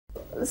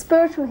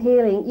Spiritual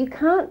healing, you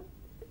can't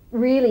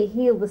really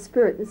heal the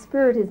spirit. The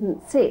spirit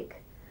isn't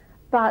sick.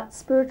 But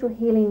spiritual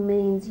healing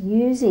means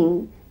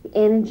using the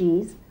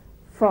energies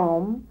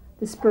from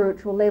the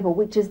spiritual level,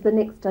 which is the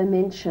next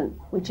dimension,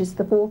 which is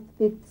the 4th,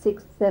 5th,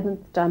 6th,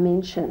 7th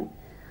dimension.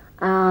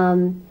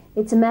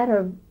 It's a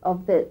matter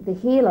of the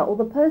healer, or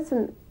the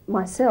person,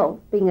 myself,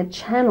 being a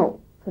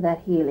channel for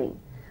that healing.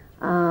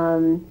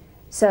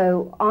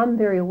 So I'm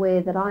very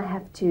aware that I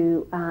have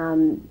to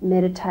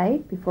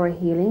meditate before a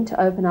healing to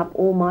open up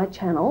all my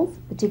channels,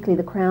 particularly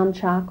the crown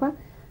chakra,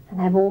 and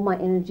have all my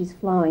energies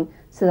flowing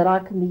so that I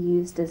can be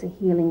used as a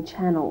healing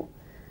channel.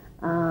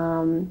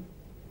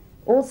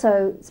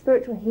 Also,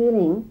 spiritual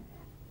healing,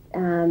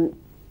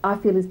 I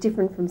feel, is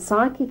different from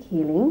psychic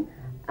healing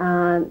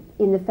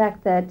in the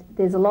fact that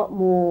there's a lot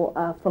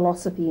more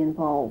philosophy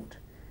involved.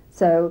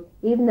 So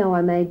even though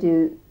I may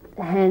do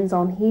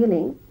hands-on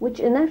healing, which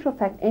in actual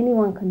fact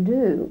anyone can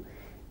do,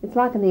 it's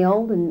like in the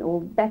olden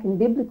or back in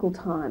biblical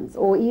times,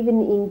 or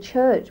even in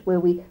church where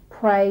we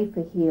pray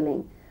for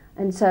healing.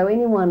 And so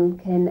anyone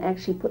can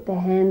actually put their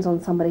hands on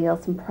somebody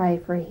else and pray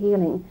for a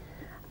healing.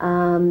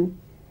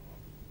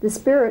 The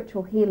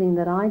spiritual healing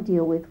that I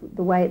deal with,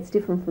 the way it's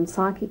different from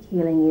psychic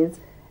healing, is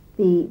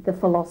the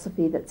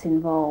philosophy that's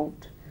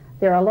involved.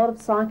 There are a lot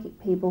of psychic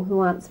people who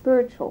aren't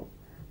spiritual,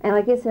 and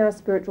I guess there are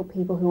spiritual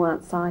people who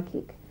aren't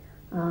psychic.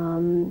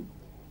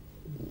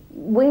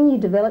 When you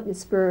develop your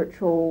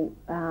spiritual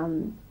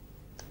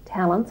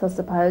talents, I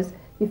suppose,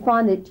 you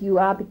find that you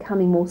are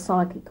becoming more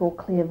psychic or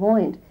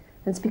clairvoyant.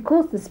 And it's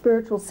because the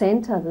spiritual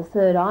centre, the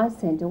third eye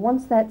centre,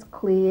 once that's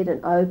cleared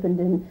and opened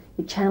and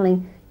you're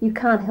channeling, you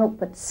can't help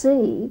but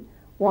see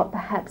what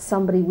perhaps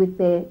somebody with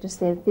just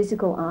their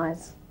physical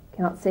eyes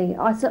cannot see.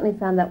 I certainly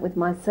found that with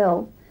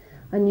myself.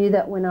 I knew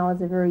that when I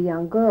was a very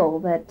young girl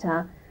that,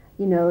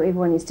 you know,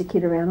 everyone used to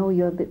kid around, oh,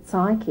 you're a bit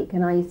psychic,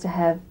 and I used to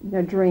have, you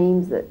know,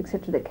 dreams, that,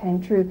 etc., that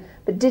came true,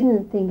 but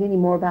didn't think any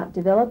more about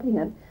developing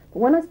it. But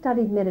when I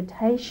studied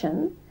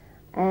meditation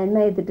and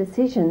made the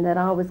decision that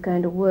I was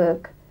going to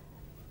work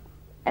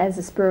as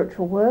a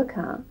spiritual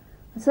worker,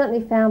 I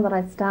certainly found that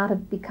I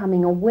started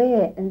becoming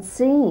aware and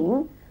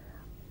seeing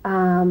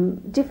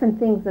different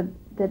things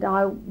that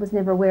I was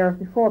never aware of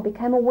before. I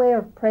became aware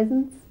of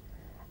presence,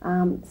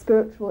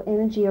 spiritual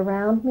energy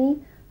around me,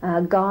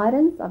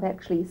 guidance. I've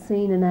actually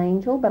seen an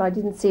angel, but I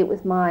didn't see it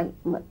with my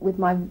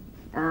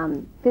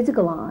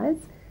physical eyes.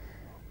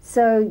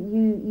 So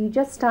you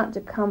just start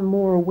to become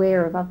more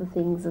aware of other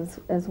things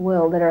as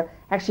well that are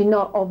actually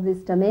not of this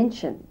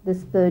dimension,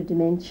 this third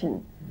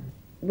dimension.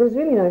 There's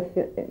really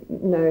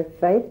no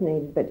faith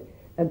needed, but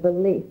a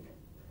belief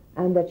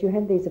that you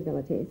have these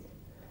abilities,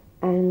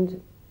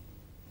 and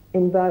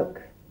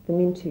invoke them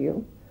into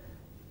you,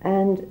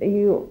 and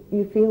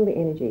you feel the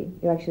energy.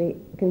 You actually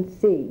can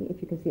see,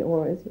 if you can see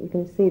auras, you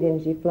can see the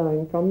energy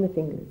flowing from the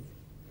fingers,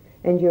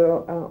 and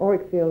your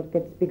auric field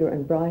gets bigger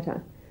and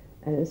brighter.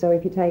 And so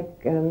if you take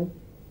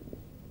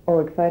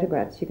auric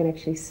photographs, you can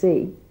actually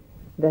see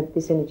that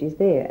this energy is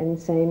there, and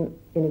the same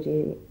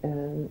energy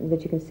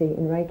that you can see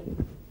in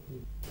Reiki.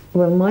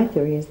 Well, my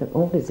theory is that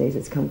all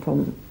diseases come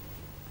from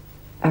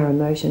our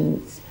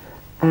emotions,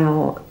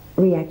 our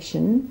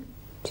reaction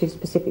to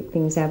specific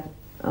things, our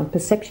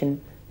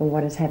perception of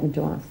what has happened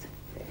to us.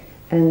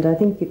 And I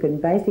think you can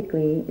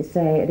basically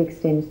say, it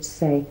extends to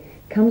say,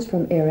 comes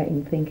from error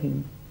in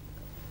thinking.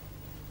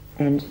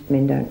 And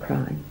men don't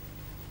cry.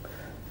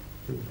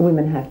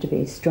 Women have to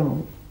be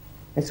strong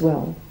as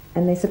well,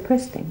 and they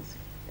suppress things.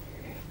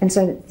 And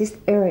so this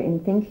error in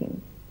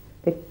thinking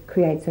that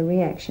creates a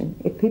reaction.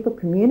 If people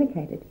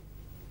communicated,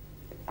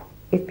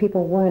 if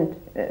people weren't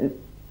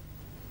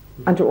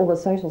under all the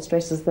social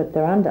stresses that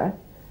they're under,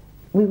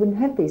 we wouldn't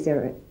have these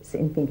errors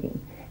in thinking.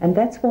 And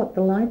that's what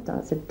the light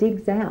does. It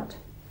digs out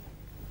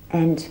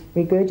and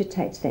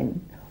regurgitates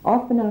them.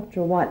 Often after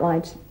a white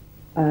light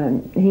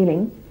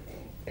healing,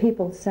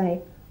 people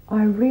say,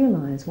 I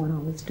realise what I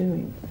was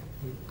doing.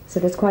 So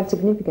that's quite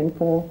significant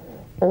for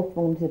all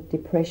forms of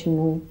depression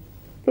or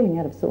feeling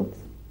out of sorts.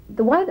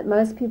 The way that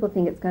most people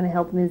think it's going to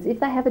help them is if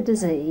they have a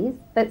disease,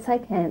 let's say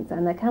cancer,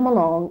 and they come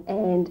along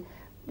and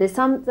there's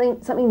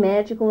something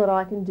magical that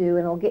I can do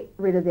and I'll get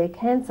rid of their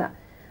cancer.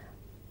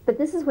 But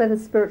this is where the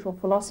spiritual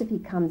philosophy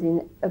comes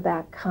in,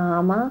 about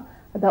karma,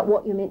 about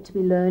what you're meant to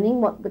be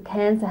learning, what the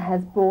cancer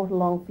has brought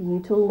along for you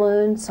to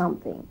learn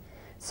something.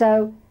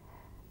 So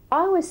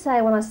I always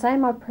say, when I say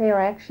my prayer,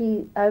 I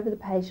actually, over the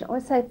patient, I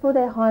always say for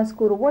their highest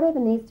good, or whatever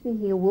needs to be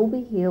healed will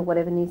be healed,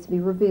 whatever needs to be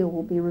revealed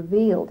will be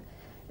revealed.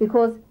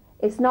 Because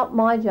it's not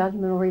my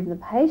judgment or even the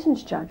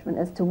patient's judgment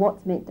as to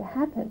what's meant to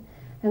happen.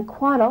 And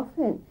quite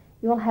often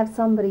you'll have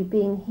somebody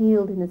being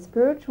healed in a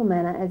spiritual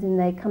manner, as in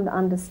they come to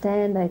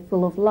understand, they're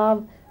full of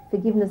love,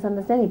 forgiveness,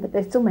 understanding, but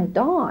they still may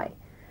die.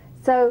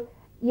 So,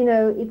 you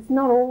know, it's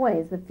not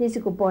always the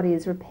physical body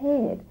is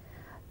repaired.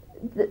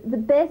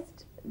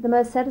 The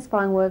most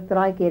satisfying work that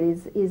I get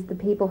is the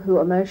people who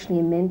emotionally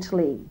and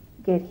mentally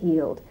get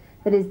healed.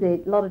 That is,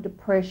 there's a lot of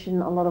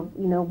depression, a lot of,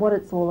 you know, what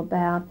it's all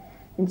about.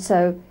 And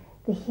so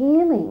the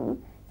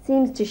healing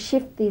seems to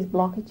shift these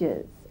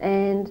blockages.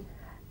 And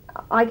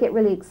I get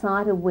really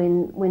excited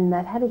when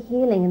they've had a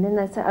healing and then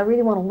they say, I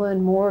really want to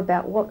learn more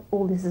about what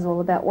all this is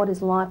all about, what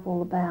is life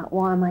all about,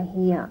 why am I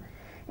here?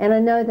 And I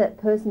know that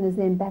person is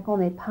then back on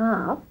their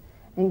path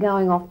and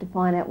going off to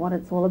find out what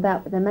it's all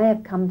about, but they may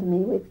have come to me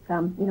with,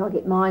 you know, I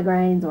get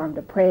migraines or I'm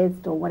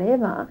depressed or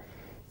whatever.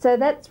 So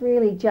that's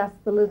really just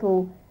the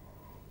little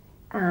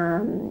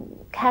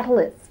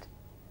catalyst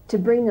to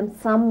bring them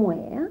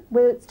somewhere,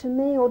 whether it's to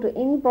me or to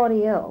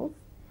anybody else.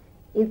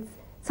 It's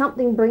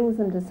something brings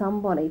them to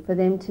somebody for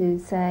them to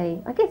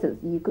say, I guess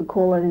you could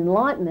call it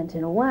enlightenment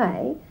in a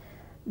way,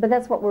 but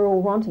that's what we're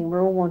all wanting.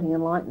 We're all wanting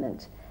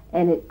enlightenment.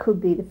 And it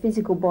could be the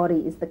physical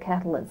body is the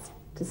catalyst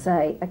to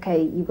say,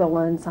 okay, you've got to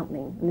learn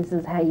something, and this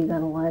is how you're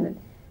going to learn it.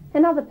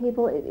 And other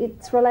people,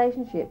 it's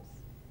relationships.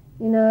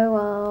 You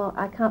know,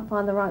 I can't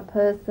find the right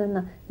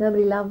person,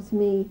 nobody loves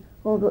me,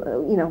 or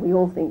you know, we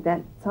all think that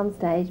at some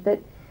stage,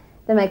 but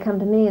they may come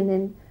to me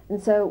and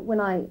so when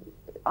I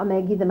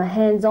may give them a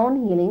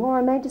hands-on healing, or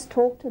I may just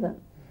talk to them.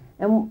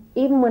 And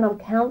even when I'm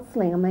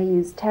counselling, I may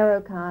use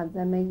tarot cards,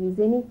 I may use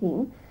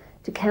anything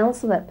to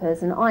counsel that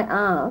person. I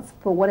ask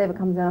for whatever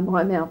comes out of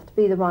my mouth to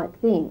be the right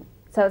thing.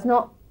 So it's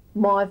not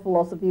my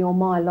philosophy or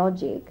my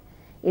logic.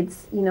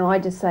 It's, you know, I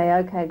just say,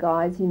 okay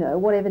guys, you know,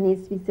 whatever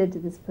needs to be said to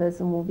this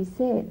person will be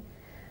said.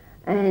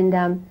 And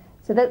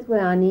so that's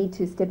where I need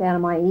to step out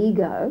of my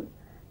ego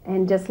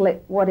and just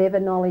let whatever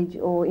knowledge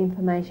or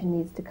information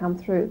needs to come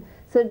through.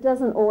 So it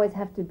doesn't always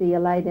have to be a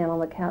lay down on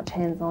the couch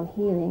hands-on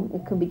healing.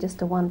 It could be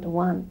just a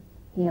one-to-one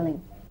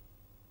healing.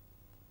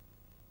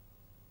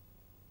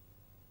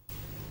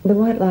 The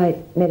white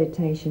light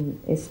meditation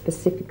is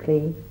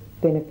specifically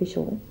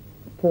beneficial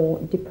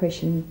for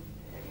depression,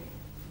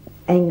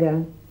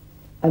 anger,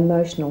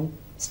 emotional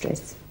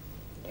stress.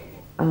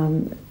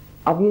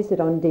 I've used it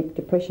on deep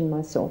depression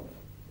myself,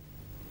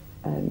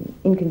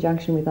 in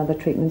conjunction with other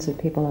treatments that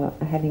people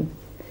are having.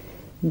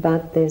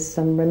 But there's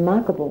some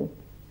remarkable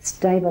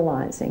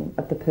stabilising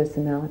of the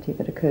personality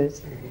that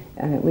occurs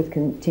with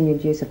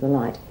continued use of the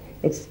light.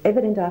 It's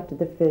evident after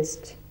the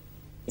first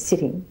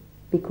sitting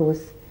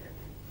because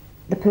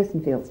the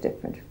person feels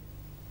different.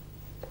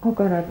 Oh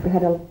God, I've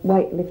had a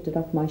weight lifted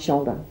off my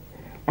shoulder,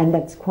 and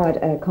that's quite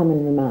a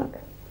common remark.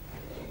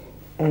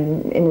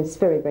 And it's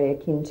very, very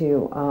akin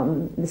to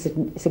the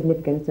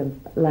significance of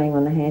laying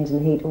on the hands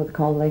and the heat or the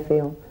cold they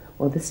feel,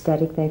 or the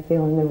static they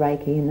feel in the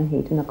Reiki and the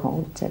heat and the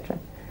cold, etc.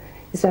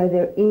 So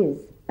there is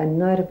a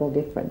notable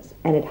difference,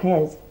 and it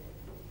has,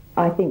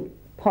 I think,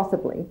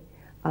 possibly,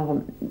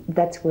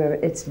 that's where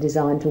it's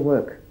designed to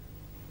work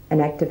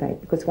and activate,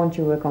 because once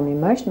you work on the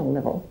emotional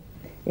level,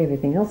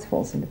 everything else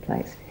falls into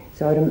place.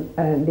 So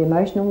the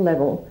emotional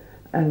level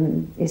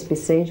is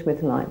besieged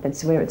with light.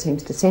 That's where it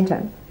seems to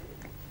centre.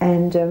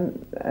 And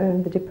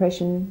the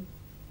depression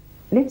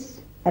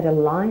lifts. It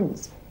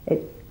aligns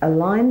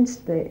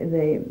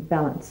the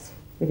balance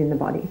within the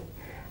body,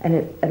 and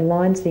it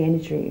aligns the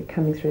energy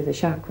coming through the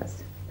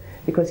chakras.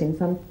 Because in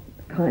some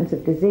kinds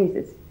of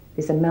diseases,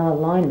 there's a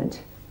malalignment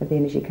of the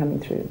energy coming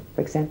through.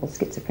 For example,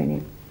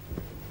 schizophrenia.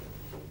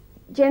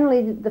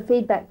 Generally, the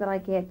feedback that I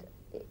get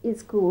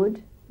is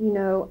good. You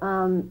know,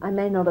 I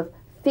may not have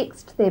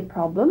fixed their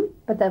problem,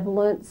 but they've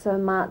learnt so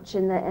much,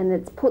 and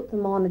it's put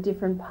them on a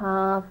different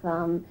path.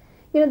 You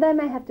know, they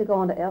may have to go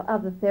on to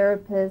other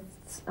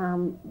therapists,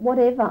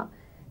 whatever.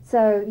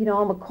 So, you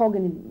know, I'm a cog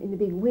in the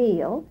big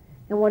wheel,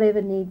 and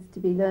whatever needs to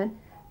be learned.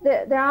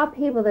 There are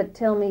people that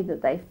tell me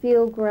that they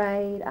feel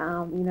great,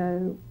 you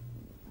know,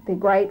 they're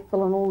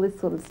grateful and all this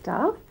sort of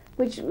stuff,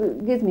 which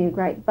gives me a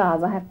great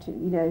buzz. I have to,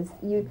 you know,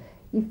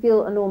 you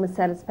feel enormous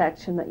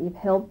satisfaction that you've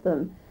helped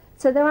them.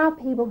 So there are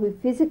people who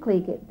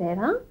physically get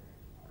better,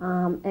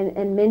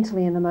 and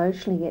mentally and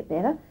emotionally get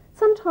better.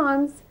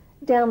 Sometimes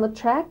down the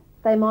track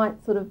they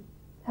might sort of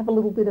have a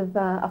little bit of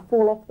a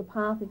fall off the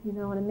path, if you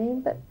know what I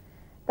mean, but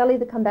they'll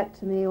either come back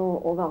to me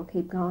or they'll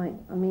keep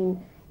going. I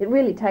mean, it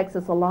really takes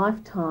us a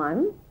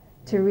lifetime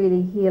to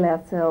really heal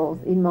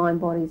ourselves in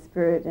mind, body,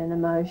 spirit and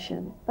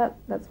emotion. But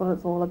that's what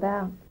it's all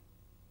about.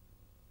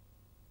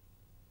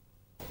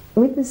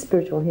 With the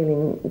spiritual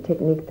healing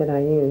technique that I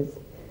use,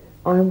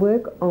 I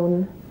work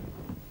on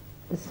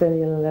the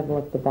cellular level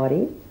of the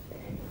body.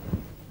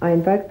 I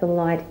invoke the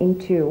light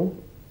into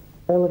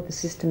all of the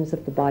systems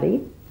of the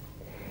body,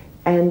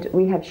 and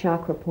we have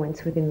chakra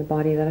points within the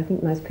body that I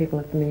think most people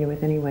are familiar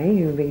with anyway,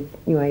 who read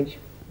New Age,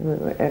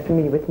 are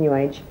familiar with New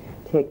Age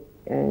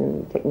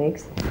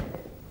techniques.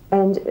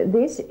 And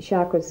these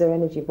chakras are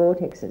energy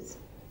vortexes.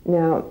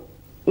 Now,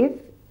 if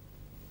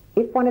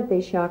one of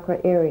these chakra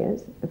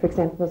areas, for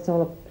example, the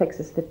solar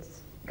plexus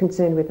that's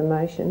concerned with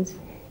emotions,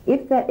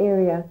 if that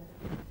area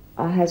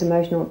has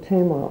emotional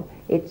turmoil,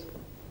 it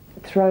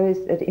throws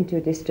it into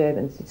a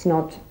disturbance. It's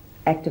not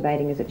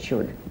activating as it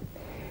should.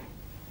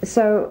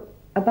 So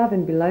above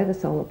and below the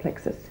solar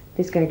plexus,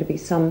 there's going to be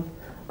some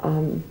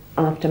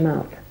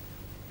aftermath.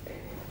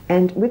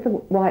 And with the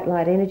white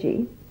light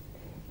energy,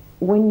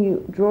 when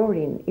you draw it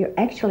in, you're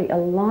actually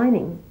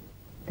aligning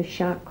the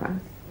chakras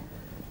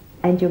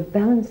and you're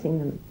balancing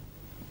them.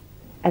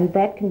 And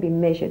that can be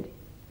measured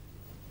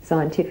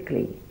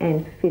scientifically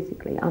and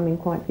physically, I mean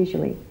quite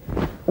visually,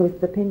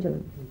 with the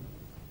pendulum.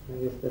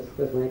 I guess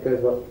that's when it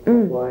goes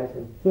clockwise,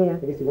 and yeah.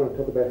 I guess you want to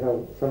talk about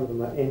how some of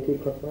them are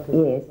anti-clockwise.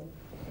 Yes.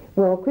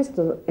 Well,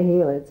 crystal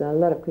healers, a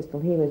lot of crystal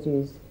healers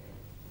use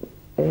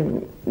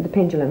the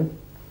pendulum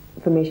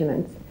for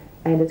measurements,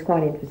 and it's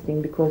quite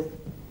interesting because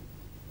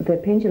the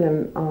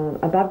pendulum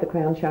above the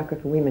crown chakra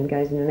for women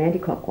goes in an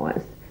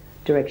anti-clockwise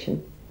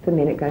direction. For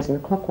men, it goes in a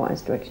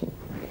clockwise direction.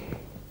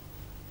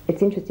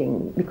 It's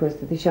interesting because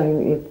they're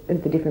showing you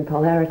the different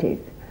polarities,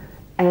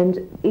 and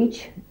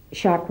each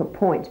chakra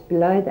point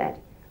below that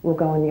will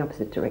go in the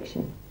opposite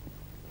direction.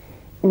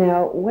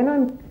 Now, when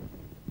I'm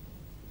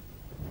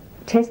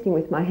testing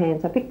with my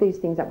hands, I pick these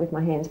things up with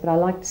my hands, but I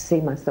like to see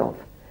myself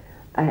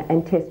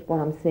and test what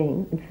I'm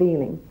seeing and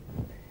feeling.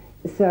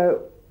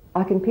 So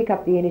I can pick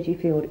up the energy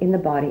field in the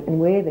body and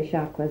where the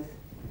chakras,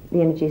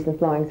 the energies are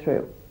flowing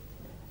through.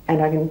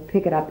 And I can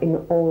pick it up in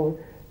all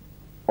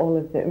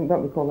of the,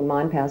 what we call the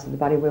mind powers of the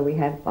body, where we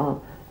have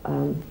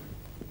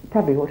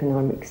probably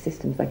autonomic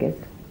systems, I guess.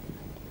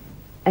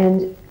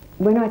 And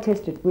when I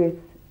test it with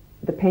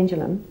the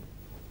pendulum,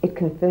 it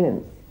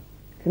confirms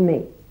for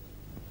me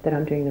that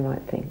I'm doing the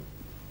right thing.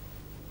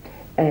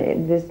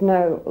 There's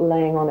no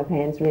laying on of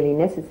hands really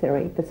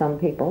necessary for some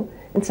people,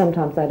 and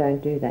sometimes I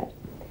don't do that.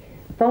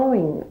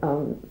 Following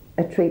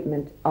a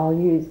treatment, I'll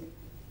use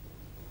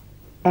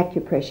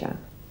acupressure.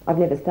 I've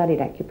never studied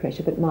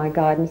acupressure, but my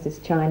guidance is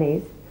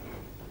Chinese,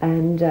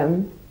 and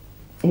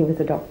he was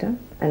a doctor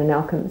and an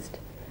alchemist,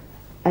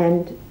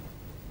 and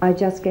I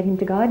just get him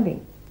to guide me,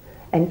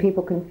 and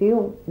people can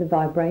feel the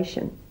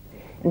vibration.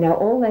 Now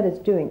all that is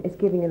doing is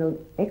giving it an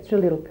extra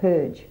little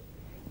purge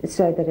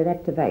so that it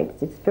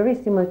activates. It's very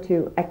similar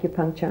to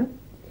acupuncture,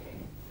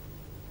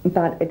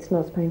 but it's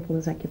not as painful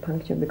as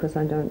acupuncture because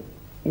I don't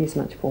use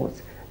much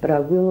force. But I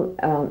will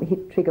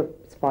hit trigger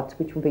spots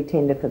which will be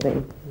tender for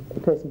the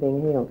person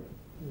being healed.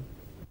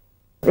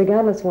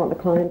 Regardless of what the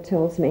client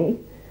tells me,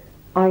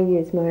 I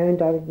use my own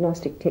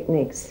diagnostic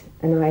techniques,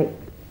 and I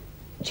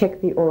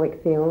check the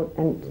auric field,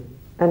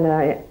 and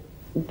I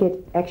get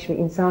actually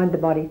inside the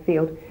body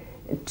field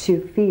to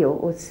feel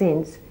or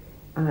sense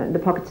the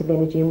pockets of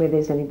energy and where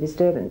there's any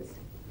disturbance.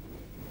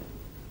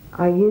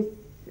 I use,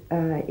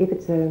 if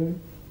it's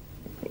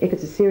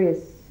a serious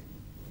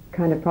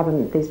kind of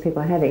problem that these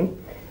people are having,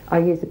 I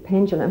use a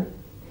pendulum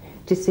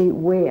to see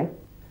where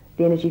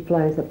the energy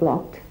flows are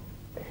blocked.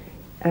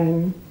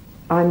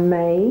 I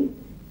may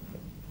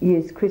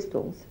use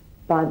crystals,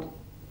 but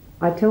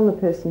I tell the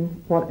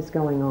person what is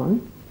going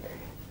on,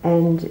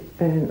 and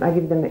I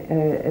give them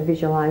a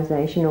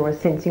visualization or a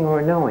sensing or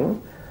a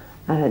knowing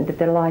that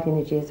the light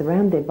energy is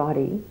around their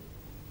body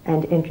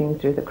and entering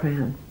through the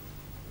crown.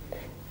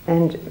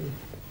 And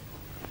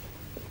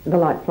the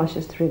light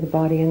flushes through the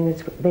body and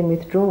is then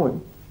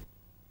withdrawn.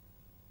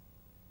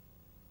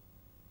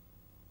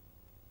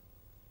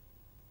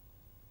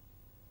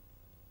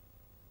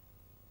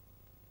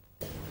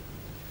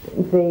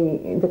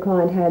 The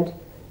client had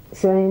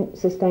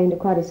sustained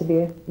quite a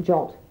severe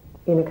jolt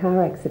in a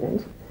car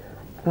accident.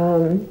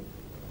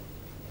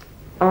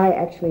 I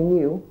actually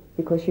knew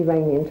because she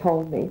rang me and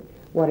told me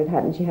what had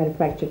happened. She had a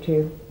fracture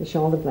to the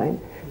shoulder blade.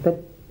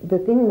 But the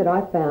thing that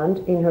I found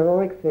in her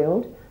auric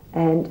field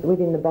and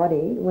within the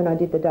body when I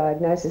did the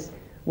diagnosis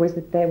was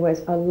that there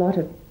was a lot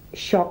of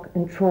shock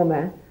and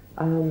trauma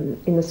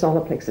in the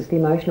solar plexus, the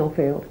emotional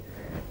field,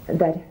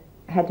 that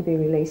had to be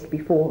released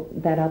before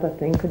that other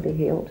thing could be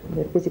healed,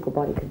 the physical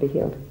body could be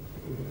healed.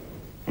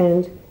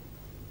 And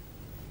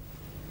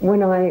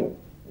when I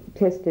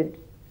tested,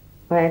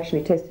 I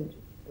actually tested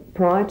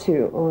prior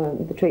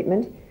to the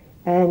treatment,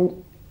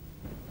 and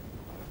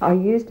I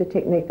used a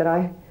technique that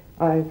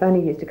I've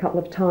only used a couple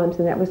of times,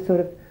 and that was sort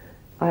of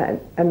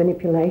a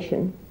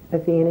manipulation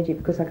of the energy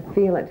because I could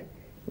feel it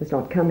was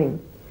not coming.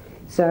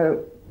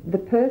 So the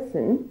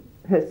person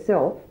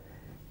herself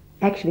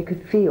actually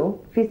could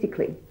feel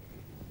physically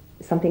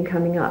something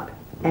coming up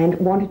and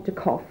wanted to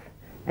cough,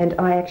 and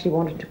I actually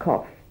wanted to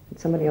cough.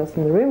 Somebody else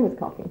in the room was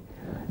coughing,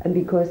 and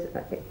because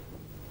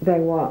they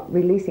were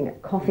releasing it,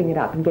 coughing it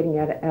up and getting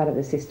it out of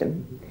the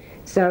system.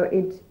 So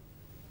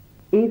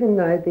even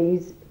though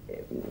these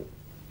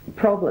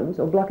problems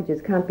or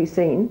blockages can't be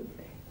seen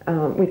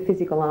with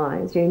physical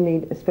eyes, you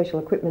need special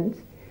equipment,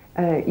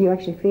 you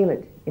actually feel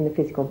it in the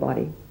physical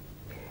body.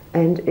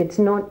 And it's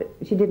not,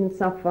 she didn't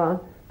suffer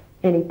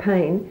any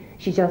pain,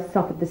 she just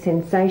suffered the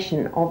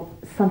sensation of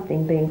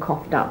something being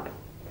coughed up.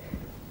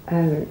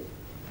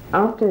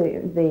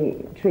 After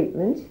the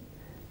treatment,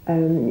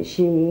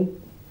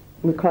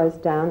 we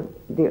closed down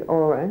the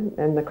aura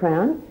and the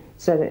crown,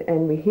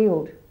 and we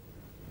healed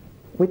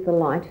with the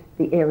light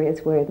the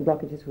areas where the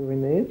blockages were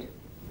removed.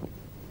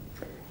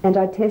 And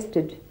I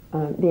tested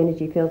the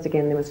energy fields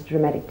again. There was a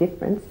dramatic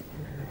difference.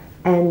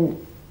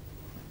 And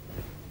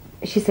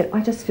she said,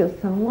 I just feel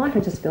so light,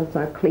 I just feel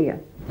so clear.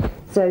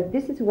 So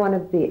this is one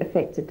of the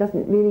effects. It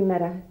doesn't really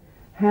matter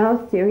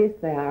how serious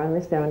they are,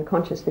 unless they're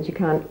unconscious, that you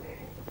can't,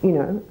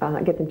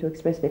 get them to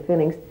express their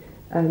feelings.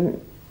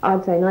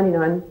 I'd say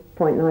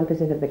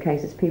 99.9% of the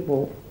cases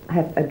people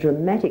have a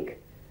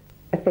dramatic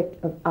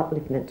effect of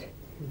upliftment.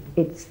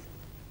 It's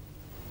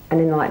an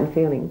enlightened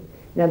feeling.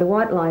 Now, the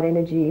white light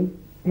energy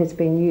has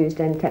been used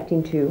and tapped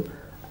into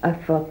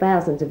for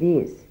thousands of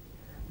years.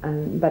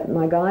 But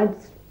my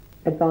guides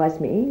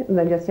advised me, and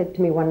they just said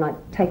to me one night,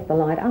 take the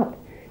light up.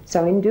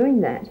 So in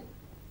doing that,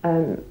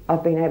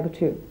 I've been able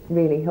to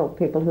really help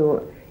people who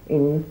are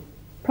in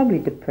probably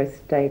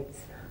depressed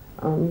states,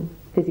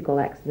 physical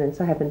accidents.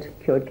 I haven't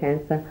cured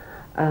cancer.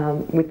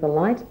 With the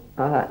light,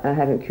 I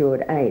haven't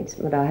cured AIDS,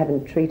 but I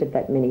haven't treated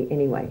that many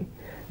anyway.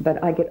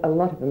 But I get a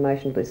lot of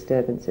emotional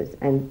disturbances,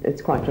 and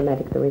it's quite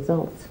dramatic, the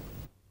results.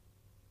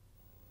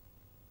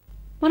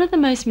 One of the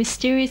most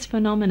mysterious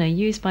phenomena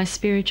used by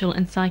spiritual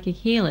and psychic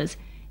healers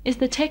is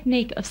the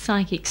technique of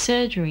psychic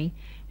surgery,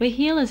 where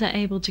healers are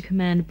able to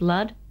command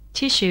blood,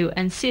 tissue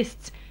and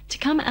cysts to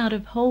come out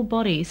of whole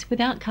bodies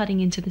without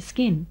cutting into the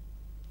skin.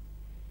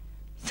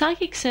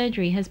 Psychic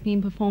surgery has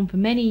been performed for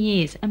many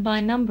years and by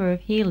a number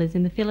of healers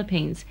in the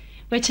Philippines,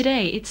 where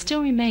today it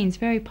still remains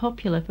very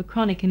popular for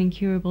chronic and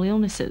incurable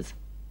illnesses.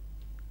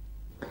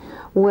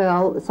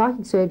 Well,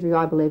 psychic surgery,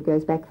 I believe,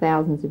 goes back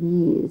thousands of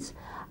years.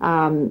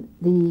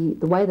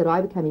 The way that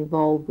I became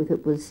involved with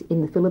it was in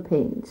the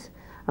Philippines.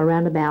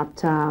 Around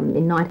about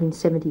in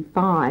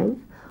 1975,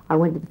 I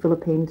went to the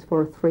Philippines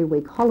for a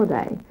 3-week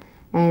holiday.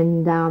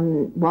 And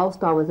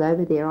whilst I was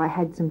over there, I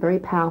had some very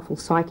powerful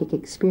psychic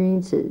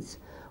experiences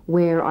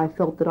where I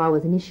felt that I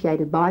was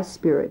initiated by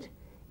spirit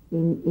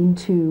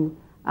into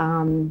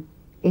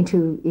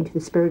the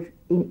spirit,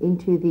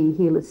 into the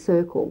healer's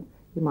circle,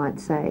 you might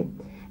say.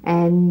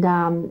 And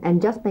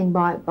just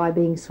by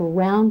being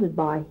surrounded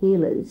by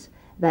healers,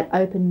 that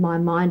opened my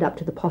mind up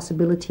to the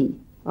possibility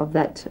of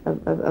that,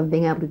 of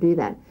being able to do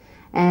that.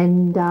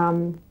 And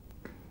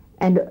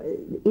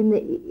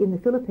in the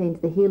Philippines,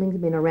 the healing's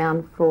been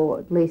around for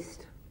at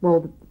least,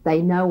 well,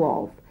 they know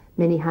of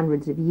many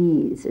hundreds of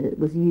years, and it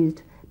was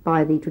used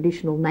by the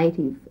traditional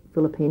native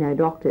Filipino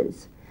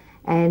doctors.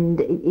 And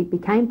it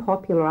became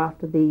popular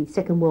after the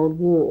Second World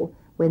War,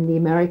 when the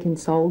American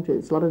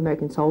soldiers, a lot of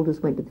American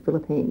soldiers went to the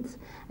Philippines,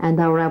 and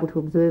they were able to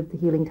observe the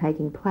healing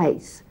taking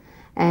place.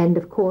 And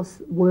of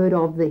course, word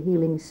of the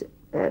healings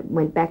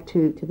went back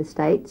to the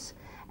States,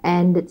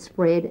 and it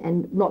spread,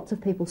 and lots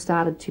of people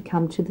started to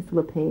come to the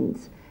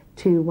Philippines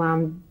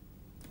to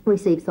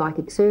receive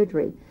psychic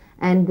surgery.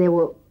 And there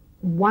were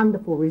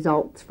wonderful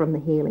results from the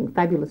healing,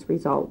 fabulous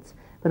results.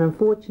 But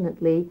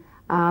unfortunately,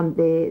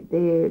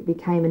 there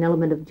became an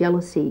element of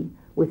jealousy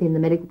within the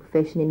medical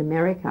profession in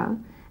America,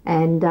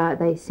 and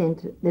they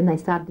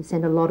started to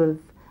send a lot of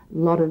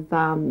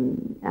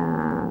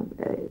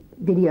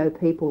video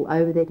people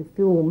over there to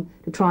film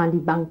to try and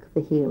debunk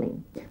the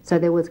healing. So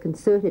there was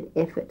concerted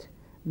effort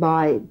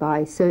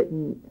by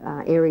certain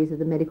areas of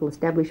the medical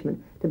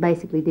establishment to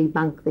basically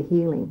debunk the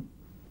healing.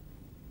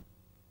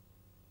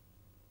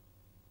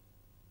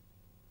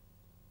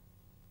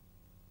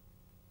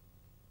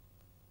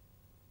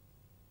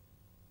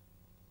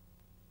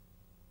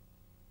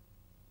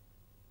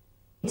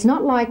 It's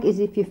not like as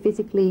if you're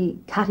physically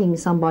cutting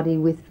somebody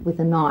with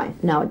a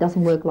knife. No, it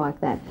doesn't work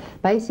like that.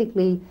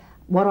 Basically,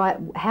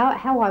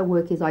 how I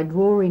work is I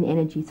draw in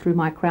energy through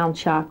my crown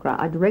chakra.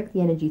 I direct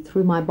the energy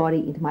through my body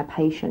into my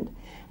patient.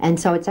 And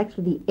so it's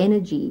actually the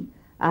energy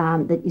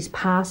that is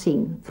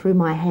passing through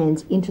my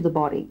hands into the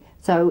body.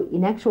 So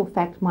in actual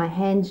fact, my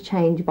hands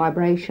change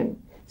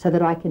vibration so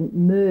that I can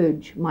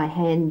merge my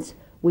hands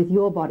with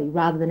your body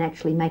rather than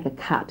actually make a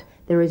cut.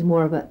 There is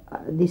more of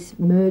this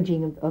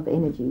merging of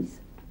energies.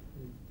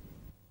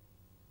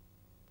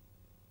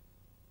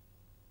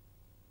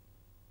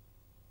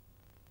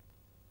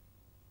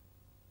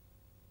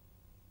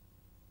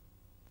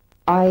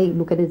 I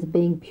look at it as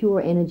being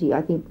pure energy.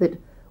 I think that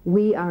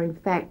we are in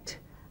fact,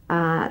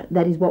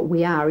 that is what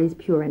we are, is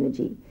pure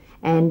energy.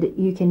 And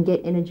you can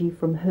get energy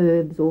from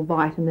herbs or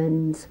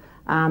vitamins,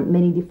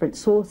 many different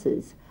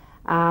sources.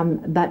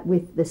 But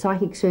with the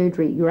psychic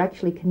surgery, you're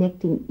actually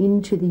connecting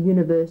into the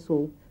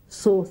universal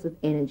source of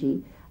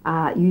energy,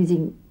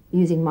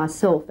 using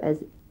myself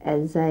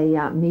as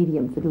a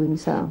medium for doing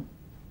so.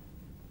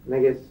 And I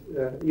guess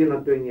you're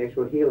not doing the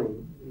actual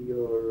healing,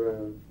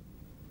 you're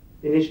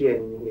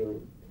initiating the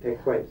healing.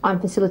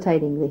 I'm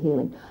facilitating the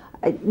healing.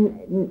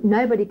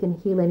 Nobody can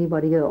heal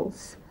anybody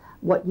else.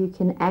 What you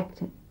can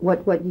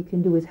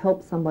do is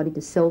help somebody to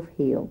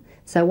self-heal.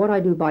 So what I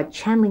do by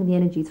channeling the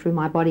energy through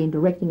my body and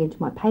directing it into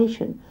my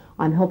patient,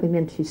 I'm helping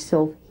them to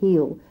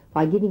self-heal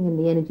by giving them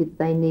the energy that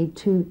they need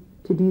to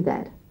do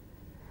that.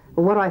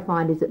 But what I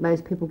find is that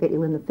most people get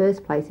ill in the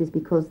first place is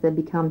because they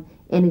become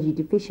energy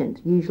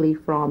deficient, usually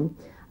from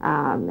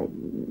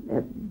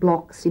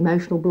blocks,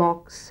 emotional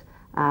blocks,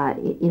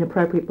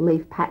 inappropriate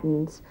belief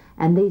patterns,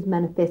 and these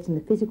manifest in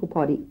the physical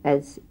body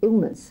as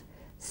illness.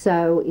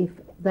 So if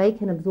they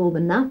can absorb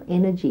enough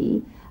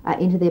energy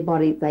into their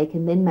body, they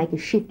can then make a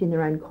shift in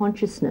their own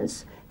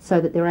consciousness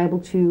so that they're able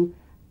to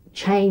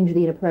change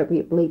the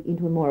inappropriate belief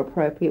into a more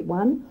appropriate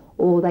one,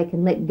 or they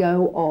can let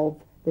go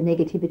of the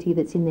negativity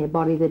that's in their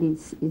body that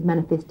is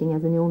manifesting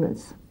as an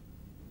illness.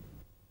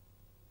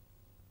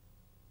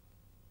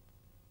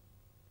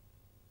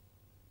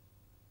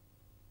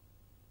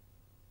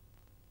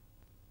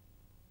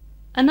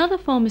 Another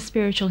form of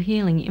spiritual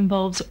healing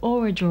involves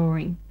aura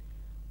drawing.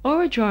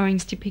 Aura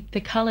drawings depict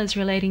the colours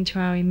relating to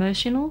our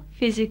emotional,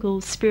 physical,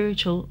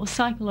 spiritual, or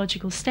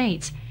psychological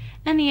states,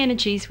 and the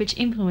energies which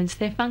influence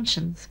their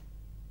functions.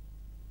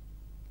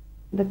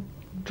 The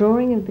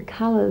drawing of the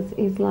colours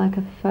is like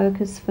a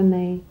focus for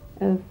me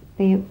of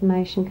the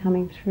information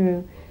coming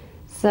through.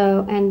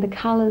 So, and the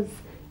colours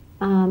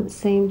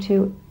seem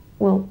to,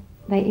 well,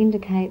 they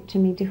indicate to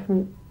me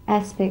different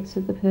aspects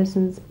of the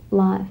person's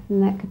life,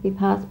 and that could be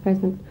past,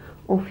 present,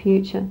 or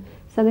future.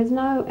 So there's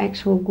no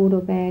actual good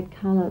or bad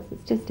colours,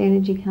 it's just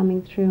energy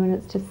coming through, and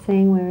it's just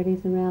seeing where it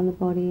is around the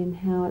body and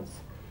how it's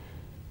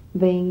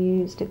being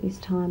used at this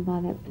time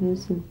by that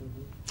person.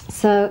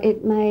 So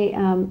it may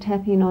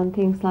tap in on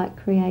things like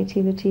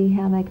creativity,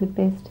 how they could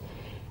best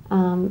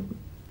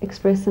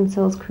express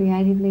themselves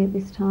creatively at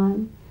this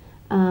time.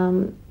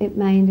 It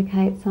may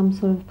indicate some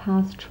sort of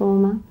past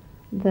trauma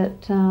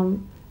that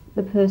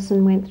the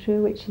person went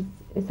through, which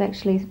is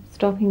actually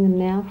stopping them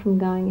now from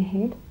going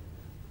ahead.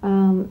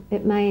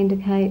 It may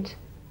indicate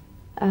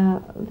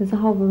there's a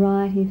whole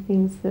variety of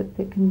things that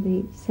can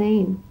be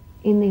seen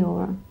in the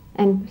aura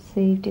and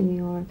perceived in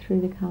the aura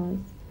through the colours.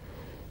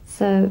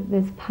 So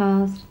there's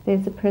past,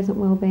 there's the present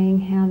well-being,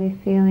 how they're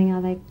feeling,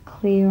 are they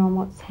clear on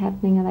what's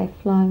happening, are they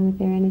flowing with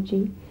their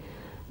energy.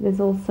 There's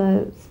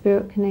also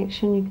spirit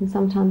connection. You can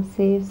sometimes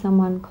see if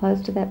someone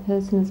close to that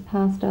person has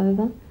passed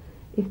over.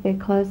 If they're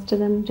close to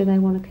them, do they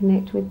want to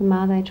connect with them?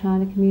 Are they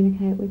trying to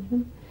communicate with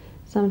them?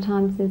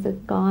 Sometimes there's a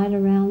guide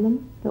around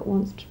them that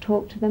wants to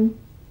talk to them.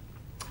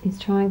 He's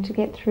trying to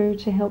get through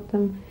to help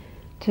them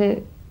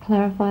to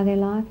clarify their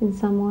life in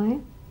some way.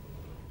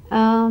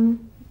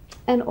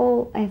 And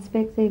all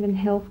aspects, even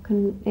health,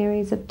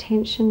 areas of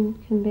tension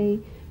can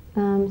be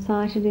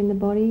sighted in the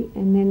body,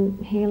 and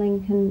then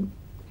healing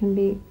can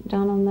be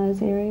done on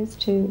those areas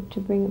to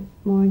bring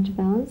it more into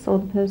balance, or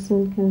the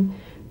person can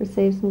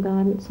receive some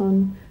guidance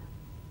on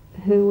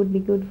who would be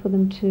good for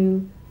them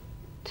to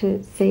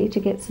see to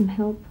get some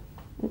help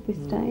at this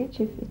stage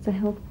if it's a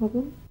health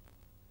problem.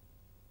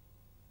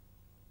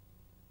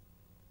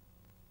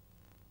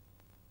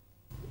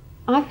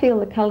 I feel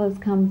the colours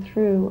come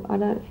through. I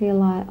don't feel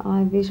like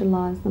I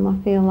visualise them. I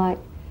feel like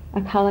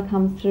a colour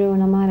comes through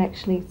and I might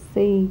actually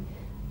see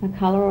a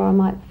colour, or I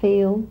might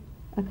feel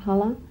a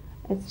colour.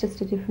 It's just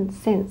a different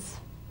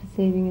sense,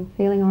 perceiving and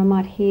feeling. Or I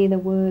might hear the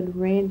word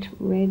red.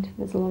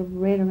 There's a lot of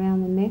red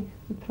around the neck.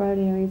 The throat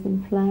area is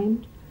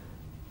inflamed.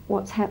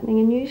 What's happening?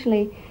 And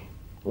usually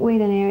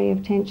with an area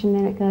of tension,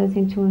 then it goes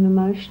into an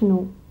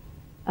emotional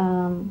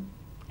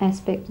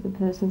aspect of the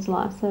person's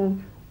life. So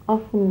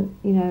often,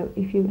 you know,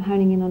 if you're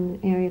honing in on an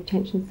area of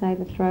tension, say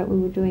the throat, we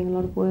were doing a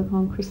lot of work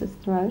on Chris's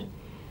throat.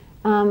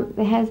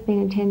 There has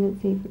been a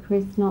tendency for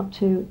Chris not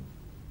to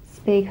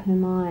speak her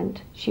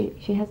mind. She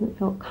hasn't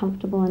felt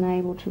comfortable and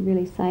able to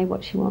really say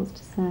what she wants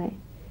to say.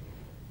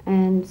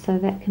 And so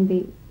that can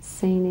be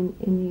seen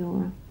in the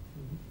aura.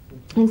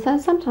 And so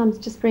sometimes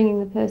just bringing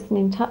the person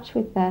in touch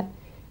with that,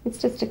 it's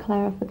just a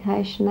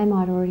clarification. They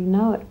might already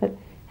know it, but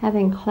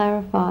having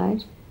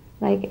clarified,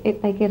 they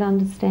get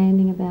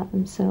understanding about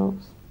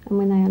themselves. And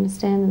when they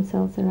understand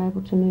themselves, they're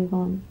able to move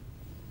on.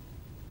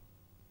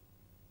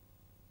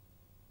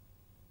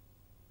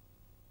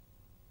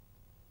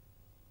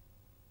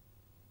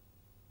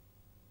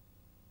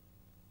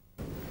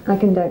 I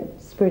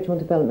conduct spiritual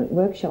development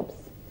workshops,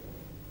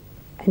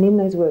 and in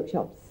those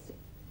workshops,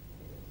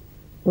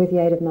 with the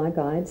aid of my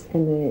guides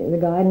and the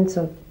guidance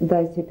of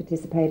those who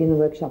participate in the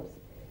workshops,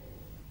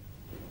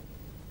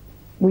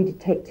 we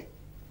detect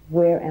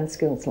where our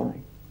skills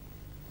lie.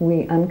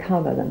 We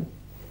uncover them,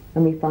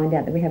 and we find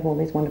out that we have all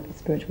these wonderful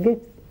spiritual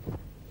gifts.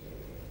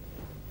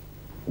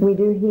 We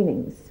do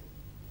healings.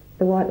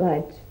 The white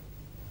light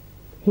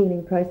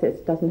healing process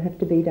doesn't have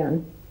to be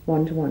done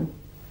one-to-one.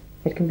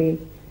 It can be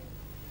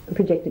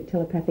projected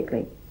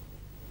telepathically,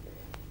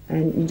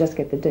 and you just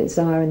get the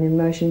desire and the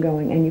emotion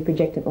going, and you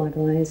project it like a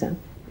laser.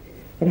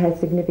 It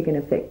has significant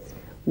effects.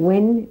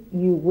 When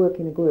you work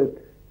in a group,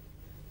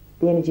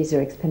 the energies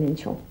are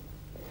exponential,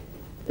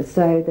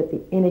 so that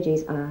the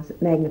energies are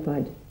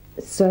magnified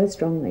so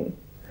strongly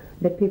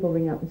that people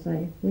ring up and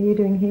say, were you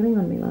doing healing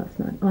on me last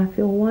night? I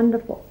feel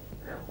wonderful,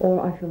 or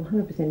I feel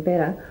 100%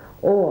 better,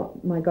 or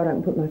my God, I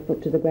can put my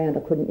foot to the ground, I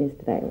couldn't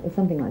yesterday, or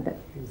something like that.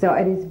 So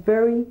it is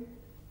very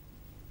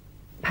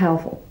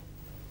powerful,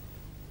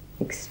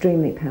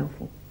 extremely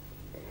powerful.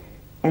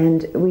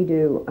 And we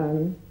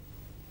do,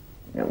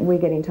 we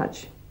get in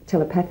touch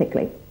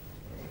telepathically,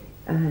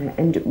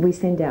 and we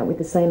send out with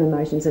the same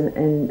emotions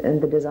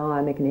and the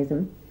desire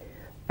mechanism,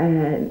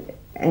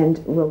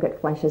 and we'll get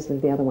flashes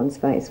of the other one's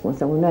face,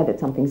 so we'll know that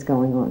something's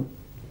going on.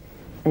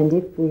 And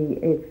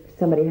if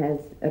somebody has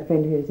a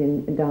friend who's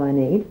in dire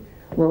need,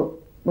 we'll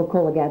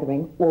call a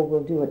gathering, or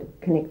we'll do it,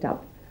 connect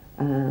up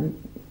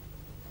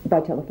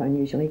by telephone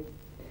usually,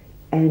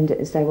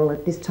 and say, well,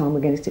 at this time we're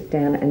going to sit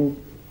down and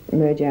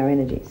merge our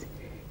energies.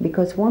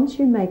 Because once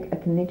you make a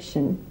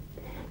connection,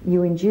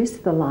 you induce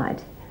the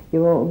light,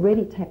 you're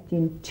already tapped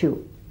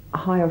into a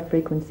higher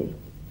frequency.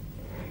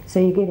 So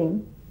you're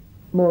getting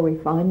more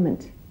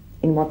refinement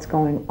in what's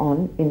going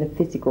on in the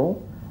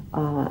physical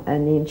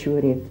and the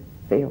intuitive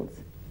fields.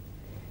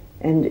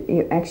 And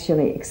you're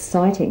actually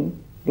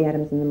exciting the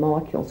atoms and the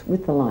molecules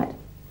with the light.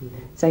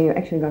 So you're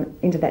actually going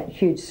into that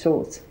huge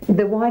source.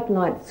 The white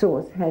light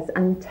source has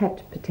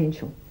untapped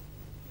potential.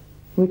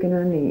 We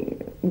can't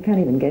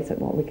even guess at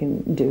what we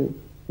can do,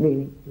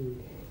 really,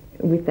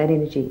 with that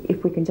energy,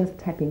 if we can just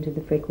tap into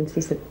the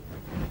frequencies that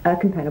are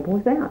compatible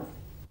with ours.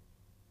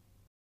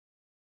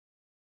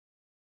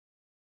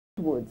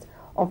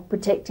 Of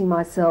protecting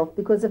myself,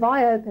 because if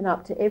I open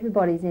up to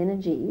everybody's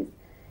energies,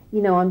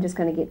 you know, I'm just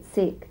going to get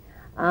sick.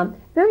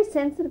 Very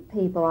sensitive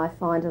people, I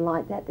find, are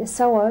like that. They're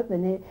so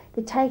open,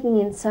 they're taking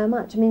in so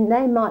much. I mean,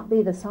 they might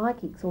be the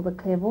psychics or the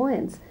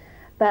clairvoyants,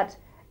 but,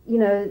 you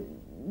know,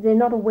 they're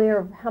not aware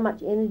of how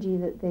much energy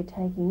that they're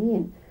taking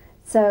in.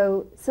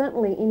 So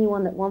certainly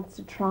anyone that wants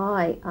to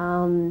try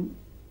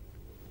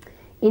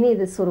any of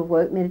this sort of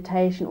work,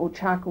 meditation or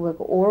chakra work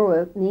or aura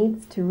work,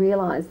 needs to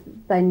realise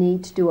that they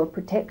need to do a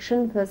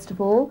protection, first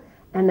of all,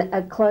 and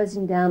a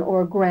closing down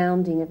or a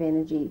grounding of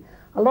energy.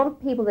 A lot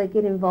of people that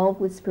get involved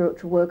with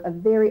spiritual work are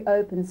very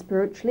open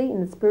spiritually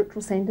in the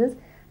spiritual centres,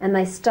 and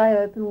they stay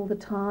open all the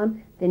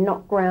time. They're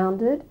not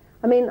grounded.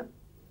 I mean,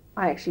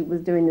 I actually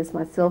was doing this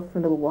myself for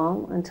a little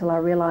while until I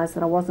realised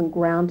that I wasn't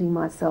grounding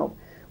myself.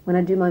 When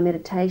I do my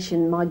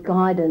meditation, my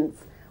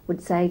guidance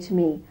would say to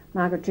me,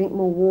 Margaret, drink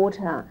more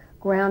water,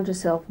 ground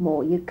yourself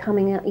more. You're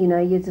coming out, you know,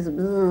 you're just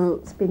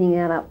spitting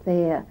out up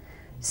there.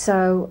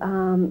 So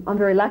I'm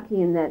very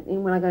lucky in that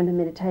when I go into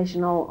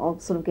meditation, I'll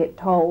sort of get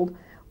told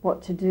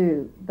what to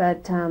do.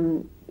 But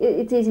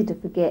it's easy to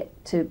forget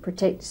to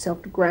protect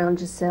yourself, to ground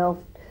yourself,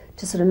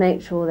 to sort of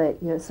make sure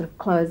that you're sort of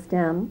closed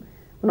down.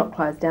 Well, not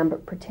closed down,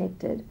 but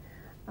protected.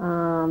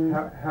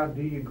 How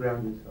do you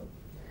ground yourself?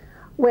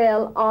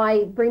 Well,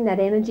 I bring that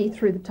energy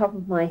through the top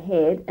of my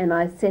head and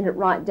I send it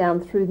right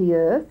down through the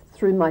earth,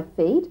 through my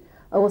feet.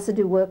 I also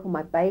do work on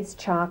my base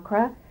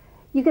chakra.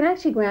 You can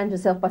actually ground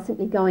yourself by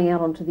simply going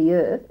out onto the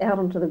earth, out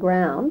onto the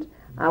ground,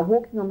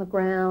 walking on the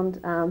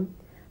ground.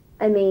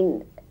 I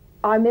mean,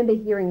 I remember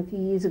hearing a few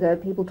years ago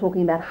people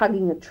talking about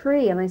hugging a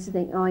tree, and I used to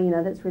think, oh, you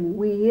know, that's really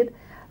weird.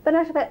 But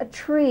actually, a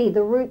tree,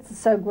 the roots are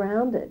so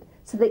grounded.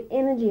 So the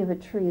energy of a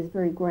tree is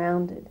very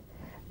grounded.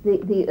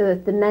 The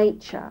earth, the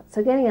nature.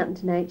 So getting out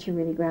into nature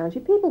really grounds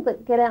you. People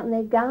that get out in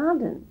their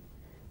garden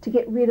to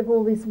get rid of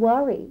all this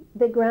worry,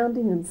 they're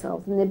grounding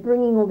themselves and they're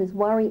bringing all this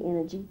worry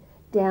energy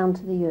down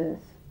to the earth.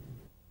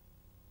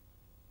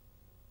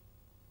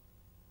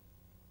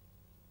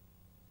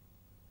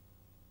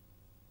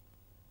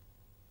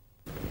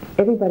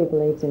 Everybody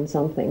believes in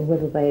something,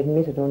 whether they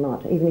admit it or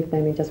not, even if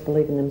they may just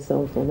believe in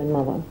themselves or their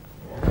mother.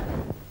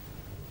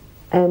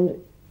 And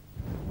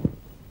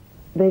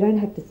they don't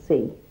have to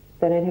see.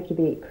 They don't have to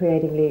be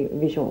creatively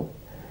visual.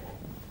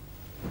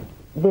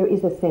 There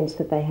is a sense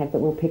that they have that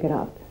will pick it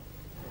up.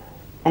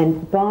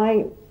 And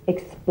by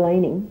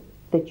explaining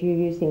that you're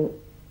using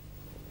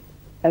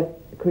a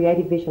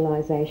creative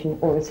visualization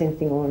or a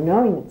sensing or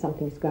knowing that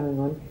something's going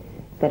on,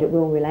 that it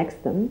will relax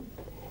them,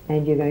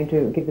 and you're going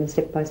to give them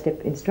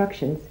step-by-step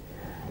instructions,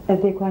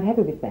 they're quite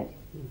happy with that.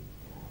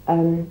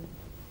 I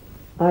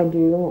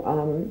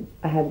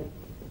have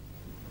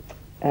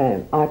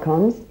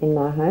icons in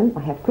my home,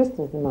 I have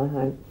crystals in my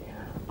home,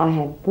 I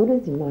have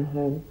Buddhas in my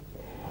home,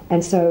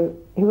 and so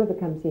whoever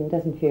comes in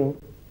doesn't feel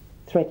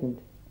threatened.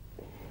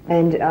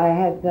 And I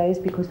have those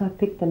because I've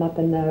picked them up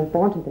and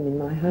wanted them in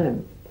my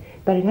home.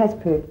 But it has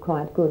proved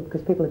quite good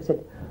because people have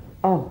said,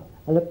 oh,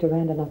 I looked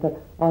around and I thought,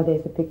 oh,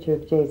 there's a picture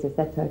of Jesus,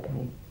 that's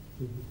okay.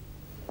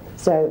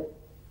 So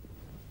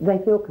they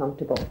feel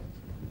comfortable.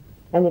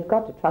 And you've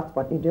got to trust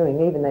what you're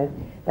doing, even though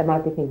they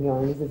might be thinking,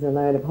 oh, this is a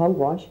load of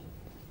hogwash.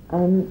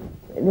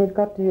 They've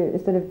got to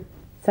sort of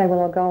say,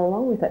 well, I'll go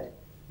along with it.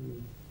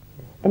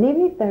 And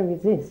even if they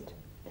resist,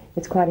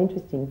 it's quite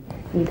interesting.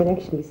 You can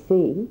actually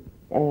see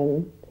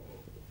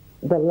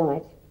the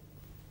light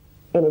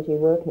energy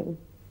working.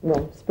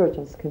 Well,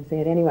 spiritualists can see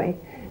it anyway,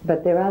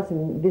 but there are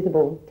some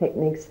visible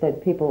techniques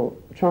that people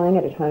trying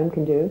it at home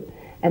can do,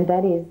 and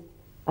that is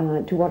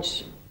to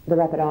watch the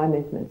rapid eye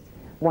movements.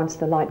 Once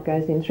the light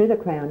goes in through the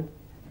crown,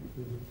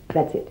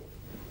 that's it.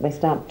 They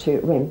start to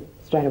REM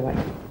straight away.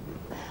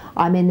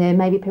 I mean, there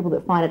may be people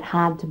that find it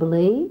hard to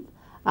believe,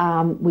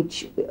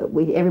 which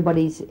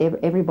everybody's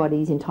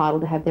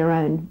entitled to have their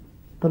own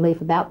belief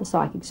about the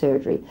psychic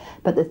surgery.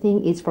 But the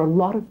thing is, for a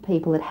lot of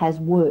people, it has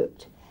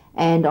worked.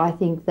 And I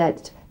think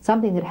that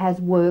something that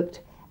has worked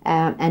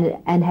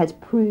and has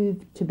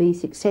proved to be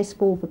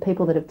successful for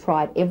people that have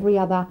tried every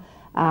other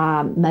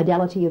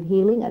modality of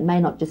healing. It may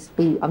not just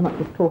be, I'm not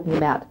just talking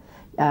about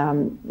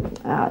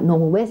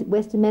normal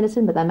Western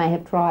medicine, but they may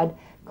have tried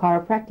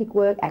chiropractic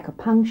work,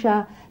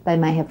 acupuncture, they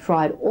may have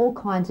tried all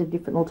kinds of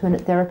different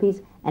alternate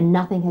therapies, and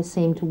nothing has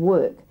seemed to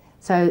work.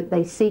 So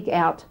they seek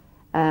out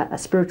a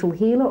spiritual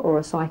healer or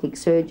a psychic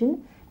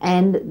surgeon,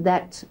 and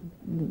that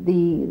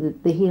the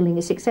healing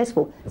is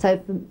successful.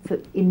 So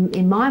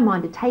in my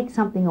mind, to take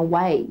something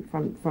away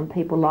from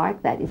people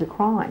like that is a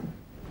crime.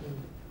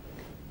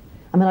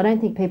 I mean, I don't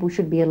think people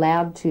should be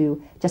allowed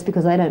to, just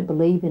because they don't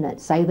believe in it,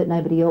 say that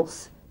nobody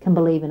else can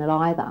believe in it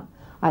either.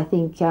 I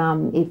think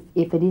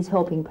if it is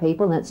helping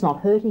people and it's not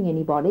hurting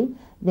anybody,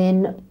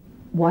 then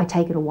why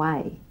take it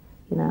away,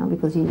 you know,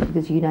 because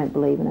you don't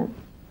believe in it.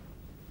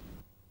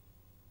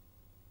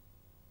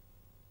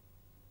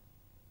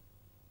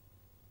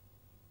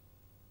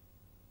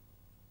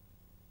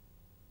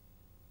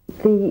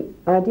 The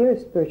idea of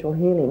spiritual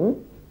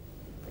healing,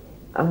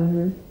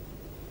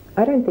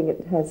 I don't think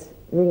it has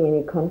really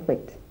any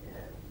conflict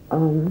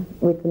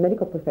with the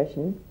medical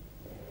profession.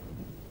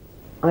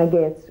 I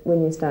guess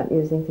when you start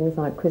using things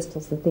like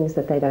crystals and things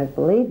that they don't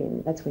believe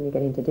in, that's when you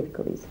get into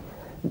difficulties.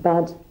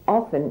 But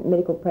often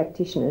medical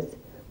practitioners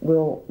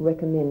will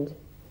recommend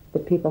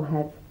that people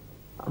have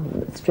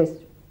stress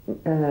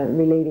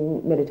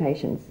relieving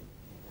meditations,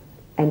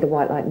 and the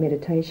white light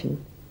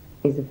meditation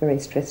is a very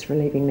stress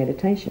relieving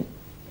meditation.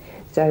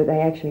 So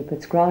they actually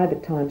prescribe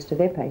at times to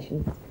their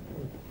patients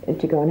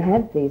to go and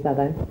have these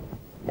other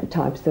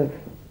types of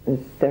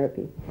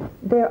therapy.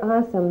 There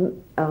are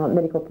some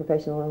medical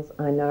professionals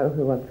I know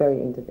who are very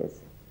into this,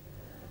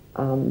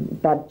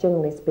 but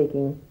generally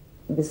speaking,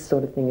 this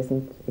sort of thing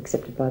isn't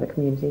accepted by the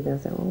community. They'll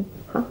say, oh,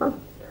 haha.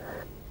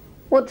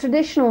 Well,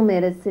 traditional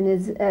medicine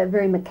is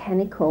very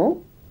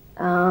mechanical,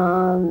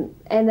 and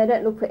they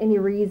don't look for any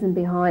reason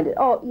behind it.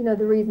 Oh, you know,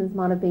 the reasons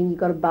might have been you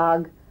got a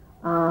bug,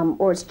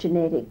 or it's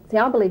genetic. See,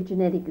 I believe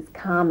genetic is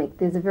karmic.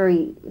 There's a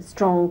very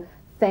strong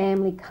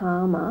family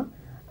karma,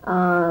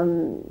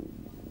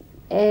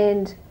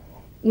 and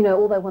you know,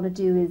 all they want to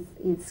do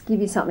is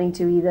give you something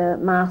to either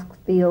mask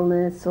the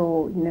illness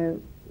or, you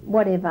know,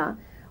 whatever.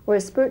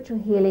 Whereas spiritual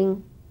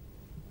healing,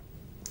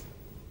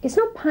 it's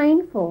not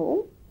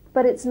painful,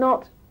 but it's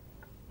not.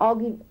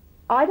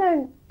 I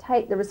don't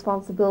take the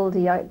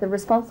responsibility. The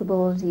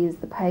responsibility is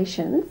the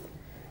patient's,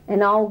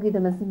 and I'll give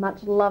them as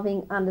much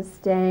loving,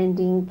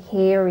 understanding,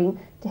 caring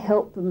to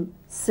help them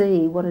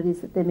see what it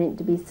is that they're meant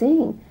to be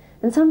seeing.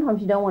 And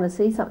sometimes you don't want to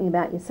see something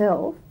about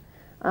yourself.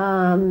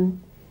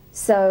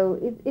 So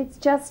it's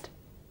just,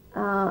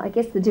 I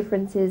guess the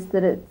difference is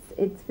that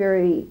it's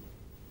very,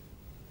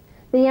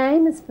 the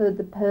aim is for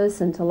the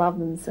person to love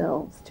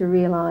themselves, to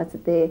realise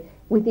that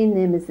within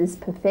them is this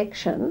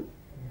perfection,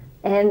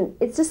 and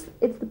it's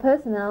the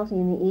personality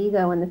and the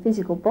ego and the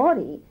physical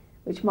body,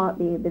 which might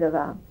be a bit of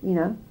a, you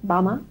know,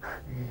 bummer,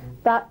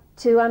 but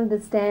to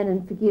understand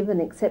and forgive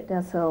and accept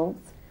ourselves,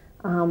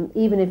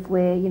 even if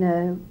we're, you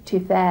know, too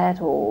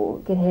fat or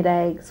get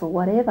headaches or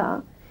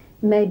whatever.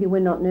 Maybe we're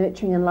not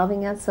nurturing and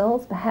loving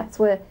ourselves. Perhaps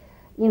we're,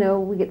 you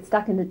know, we get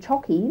stuck into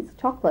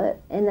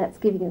chocolate, and that's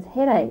giving us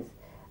headaches.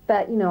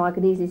 But, you know, I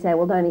could easily say,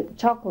 well, don't eat the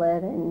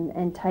chocolate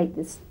and take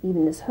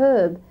even this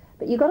herb.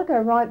 But you've got to go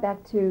right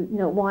back to, you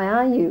know, why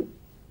are you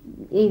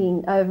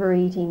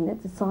overeating?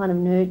 That's a sign of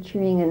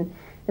nurturing,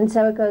 and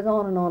so it goes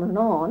on and on and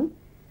on.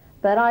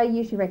 But I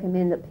usually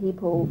recommend that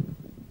people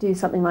do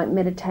something like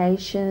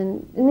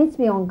meditation. It needs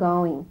to be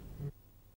ongoing.